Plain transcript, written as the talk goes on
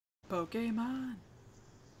Pokemon.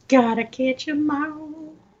 Gotta catch 'em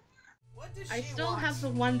all. I still have the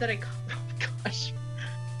one that I call. Oh gosh.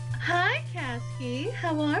 Hi, Kasky.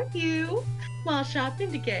 How are you? While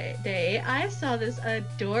shopping today, I saw this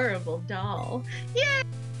adorable doll. Yay!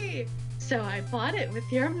 So I bought it with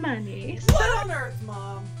your money. What on earth,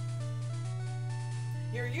 Mom?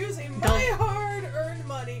 You're using my hard-earned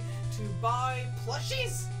money to buy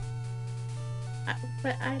plushies?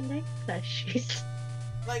 But I like plushies.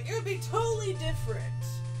 Like, it would be totally different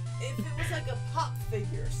if it was like a pop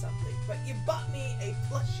figure or something, but you bought me a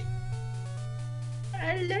plushie.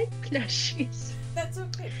 I like plushies. That's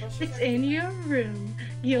okay. Plushies It's are in your room.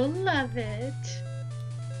 You'll love it.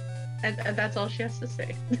 And that's all she has to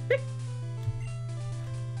say.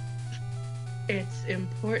 It's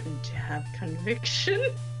important to have conviction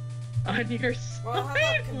on your side. Well, how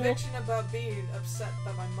about conviction about being upset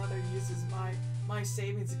that my mother uses my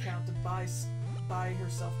savings account to buy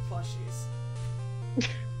herself plushies?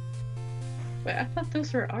 Wait, I thought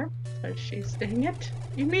those were our plushies, dang it.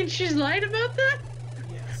 You mean she's lied about that?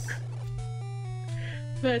 Yes.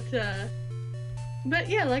 But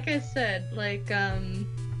yeah, like I said, it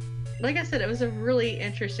was a really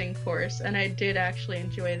interesting course, and I did actually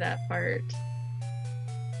enjoy that part.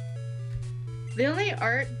 The only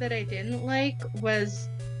art that I didn't like was,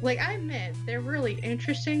 like, I admit, they're really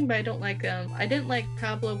interesting, but I don't like them. I didn't like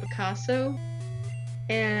Pablo Picasso,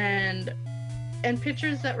 and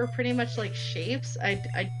pictures that were pretty much like shapes.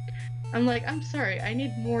 I'm like, I'm sorry, I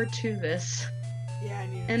need more to this. Yeah, I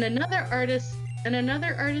need. And another artist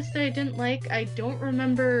that I didn't like, I don't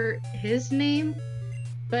remember his name,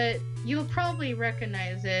 but you'll probably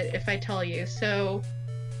recognize it if I tell you. So,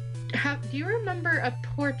 do you remember a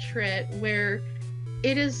portrait where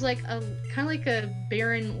it is like a kind of like a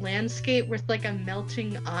barren landscape with like a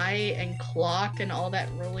melting eye and clock and all that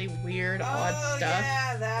really weird, odd stuff?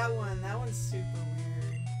 Yeah, that one. That one's super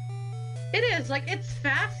weird. It is, like, it's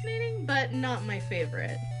fascinating, but not my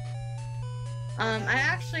favorite. I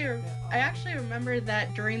actually remember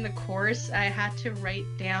that during the course I had to write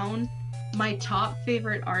down my top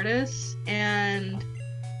favorite artists, and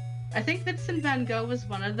I think Vincent van Gogh was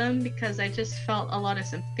one of them because I just felt a lot of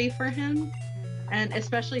sympathy for him, and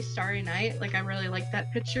especially Starry Night. Like, I really liked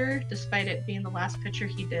that picture despite it being the last picture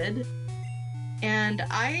he did. And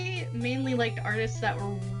I mainly liked artists that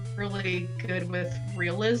were really good with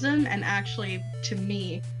realism and actually, to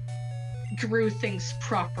me, drew things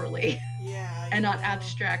properly. Yeah. And not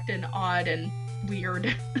abstract and odd and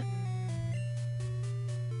weird.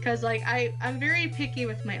 Because, like, I'm very picky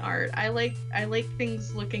with my art. I like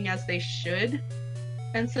things looking as they should.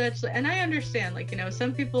 And such, and I understand, like, you know,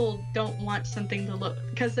 some people don't want something to look,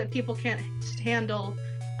 because that people can't handle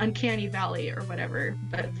Uncanny Valley or whatever.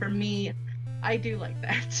 But for me, I do like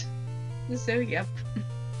that. So, yep.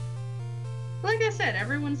 Like I said,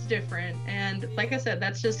 everyone's different, and like I said,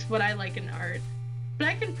 that's just what I like in art. But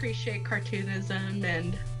I can appreciate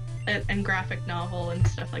cartoonism and graphic novel and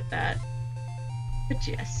stuff like that. But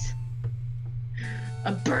yes.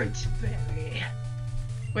 A burnt berry.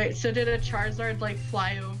 Wait, so did a Charizard, like,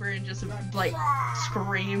 fly over and just, like,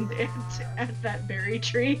 screamed at that berry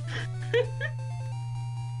tree?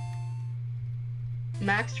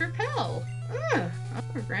 Max Repel.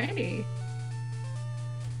 Alrighty.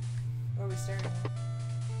 What are we staring at?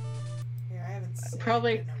 Yeah, I haven't seen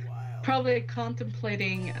Probably- it in a while. Probably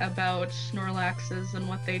contemplating about Snorlaxes and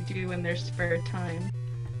what they do in their spare time.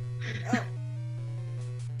 Oh.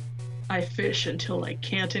 I fish until I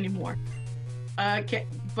can't anymore.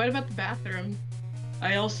 What about the bathroom?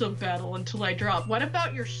 I also battle until I drop. What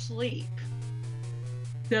about your sleep?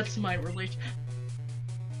 That's my relation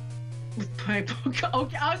with my book.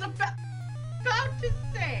 Okay, I was about to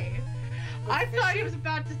say. I thought he was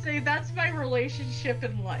about to say that's my relationship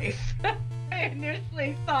in life. I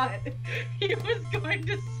initially thought he was going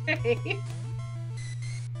to say.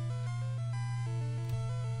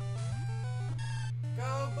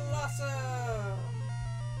 Go Blossom!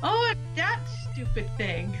 Oh, that stupid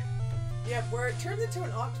thing. Yeah, where it turns into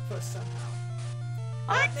an octopus somehow.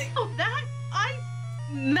 That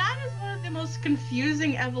is one of the most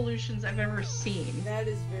confusing evolutions I've ever seen. That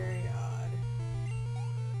is very odd.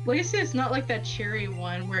 Well, you see, it's not like that cherry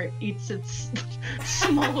one where it eats its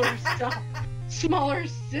smaller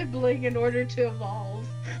sibling in order to evolve.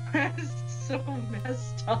 That's so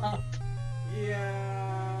messed up.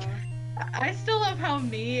 Yeah. I still love how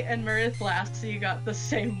me and Meredith Lassie got the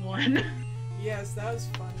same one. Yes, that was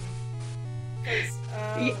funny. 'Cause,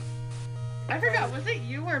 I forgot, was it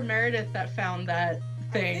you or Meredith that found that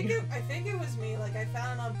thing? I think it was me. Like, I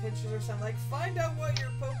found it on pictures or something. Like, find out what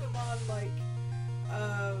your Pokemon, like,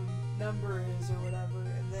 number is or whatever.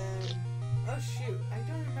 And then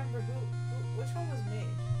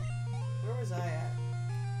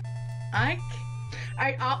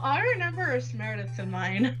I remember a Meredith in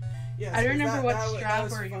mine. Yes, I don't 'cause remember that- what that wa- that strap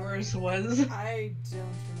was or funny. yours was. I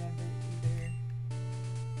don't remember either.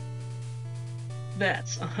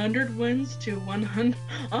 That's 100 wins to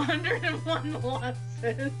 101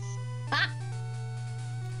 losses.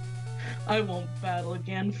 I won't battle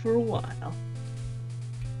again for a while.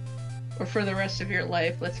 Or for the rest of your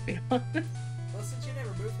life, let's be honest. Well, since you never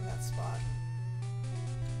moved from that spot.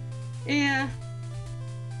 Yeah.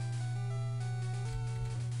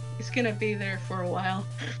 He's gonna be there for a while.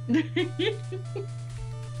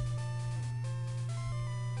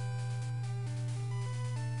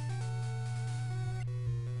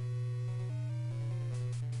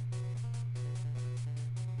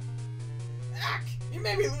 Ack! You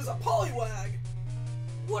made me lose a Poliwag!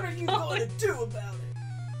 What are you going to do about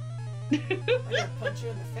it? I'm gonna punch you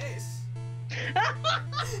in the face.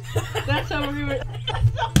 That's how we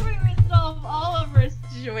resolve all of our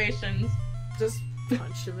situations. Just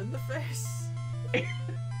punch him in the face.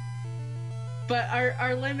 But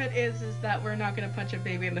our limit is that we're not gonna punch a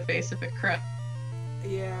baby in the face if it cries.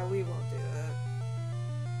 Yeah, we won't do that.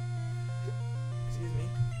 Excuse me.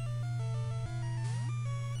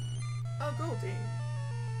 Oh, Goldie.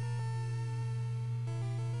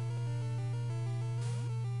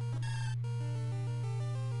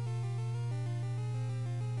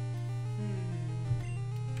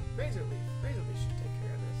 Razor Leaf. Razor Leaf should take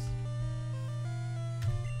care of this.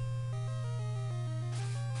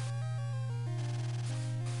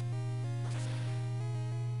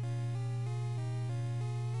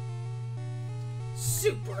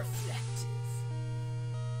 Super effective.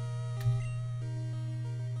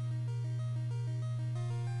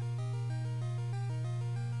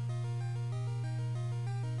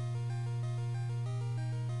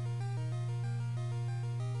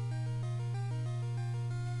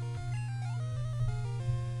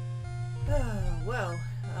 Well,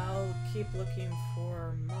 I'll keep looking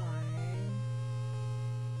for mine.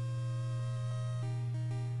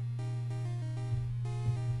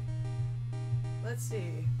 Let's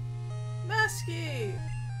see. Masky!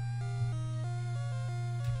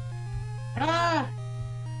 Ah!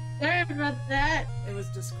 Sorry about that. It was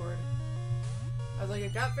Discord. I was like,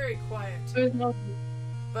 it got very quiet. It was no.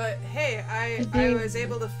 But hey, I was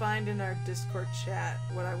able to find in our Discord chat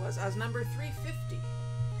what I was. I was number 350.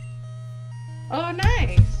 Oh,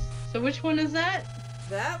 nice. So which one is that?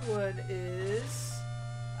 That one is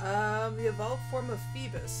the evolved form of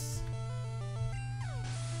Phoebus.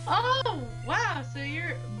 Oh, wow. So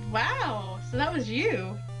you're wow. So that was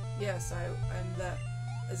you. Yes, I'm that.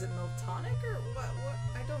 Is it Miltonic or what? What?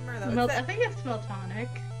 I don't remember that. I think it's Miltonic.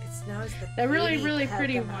 It's now it's the That really, pretty really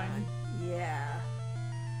pretty Pokemon. one. Yeah.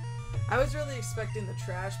 I was really expecting the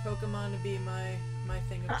trash Pokemon to be my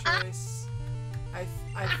thing of choice. I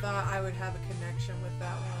thought I would have a connection with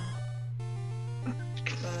that one,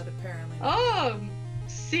 but apparently not. Oh,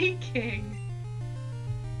 Sea King.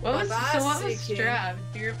 What was Sea King. Strav?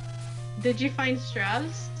 Did you find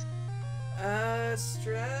Stravs?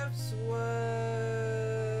 Stravs was...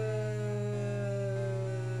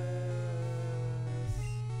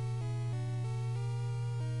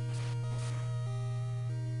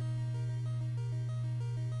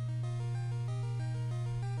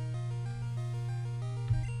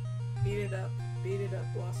 Beat it up,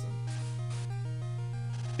 Blossom.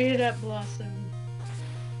 Beat it up, Blossom.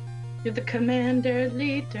 You're the commander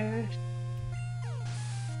leader.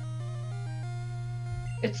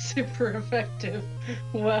 It's super effective.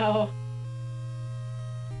 Wow.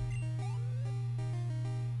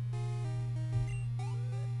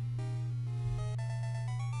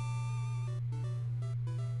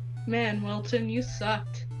 Man, Wilton, you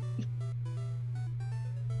sucked.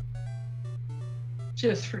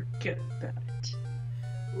 Just forget about it.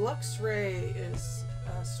 Luxray is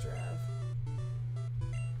Strav.